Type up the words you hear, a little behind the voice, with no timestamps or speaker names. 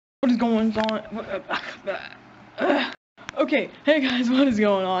What is going on? Okay, hey guys, what is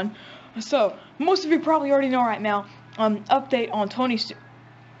going on? So, most of you probably already know right now, update on Tony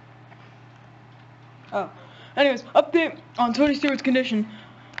update on Tony Stewart's condition.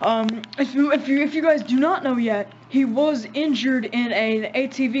 If you guys do not know yet, he was injured in an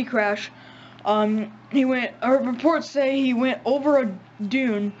ATV crash. Reports say he went over a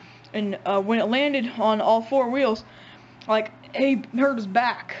dune, and when it landed on all four wheels, like, he hurt his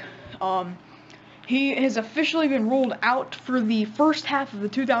back. He has officially been ruled out for the first half of the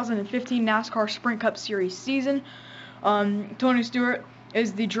 2015 NASCAR Sprint Cup Series season. Tony Stewart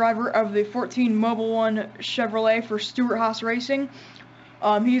is the driver of the 14 Mobil 1 Chevrolet for Stewart Haas Racing.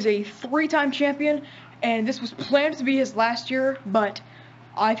 He's a three-time champion, and this was planned to be his last year, but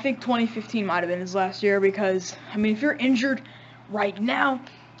I think 2015 might have been his last year because, I mean, if you're injured right now,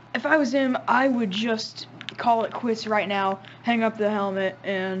 if I was him, I would just call it quits right now, hang up the helmet,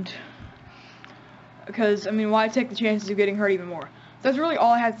 and because, I mean, why take the chances of getting hurt even more? That's really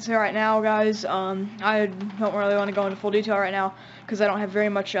all I have to say right now, guys. I don't really want to go into full detail right now because I don't have very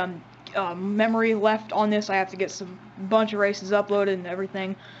much memory left on this. I have to get some bunch of races uploaded and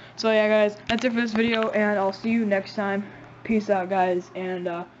everything. So yeah, guys, that's it for this video, and I'll see you next time. Peace out, guys, and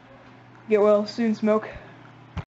get well soon, Smoke.